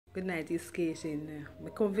Good night, it's Katie. I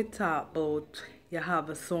come to talk about you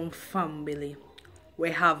have some family.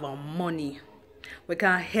 We have money. We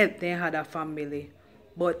can help them other family.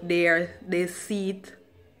 But they see it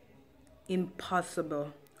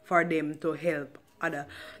impossible for them to help other.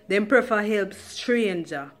 Them prefer help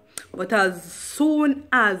stranger. But as soon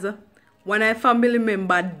as one of family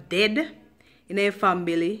member dead in a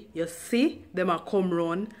family, you see them a come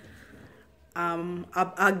round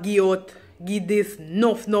give this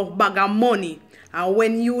enough bag of money, and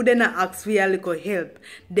when you then ask for a little help,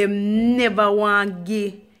 them never want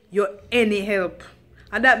give you any help.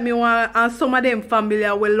 And that me want, and some of them family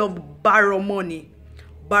will love borrow money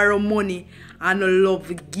and love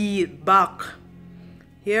give it back.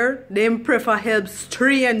 Here, them prefer help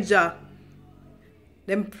stranger.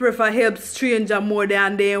 Them prefer help stranger more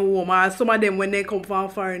than their home. And some of them when they come from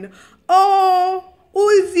foreign, oh, who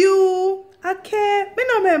is you? Okay, me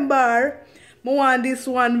no remember. I want this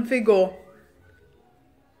one figure.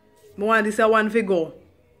 I want this one figure.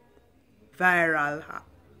 Viral.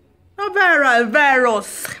 No viral,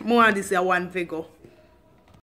 virus. I want this one figure.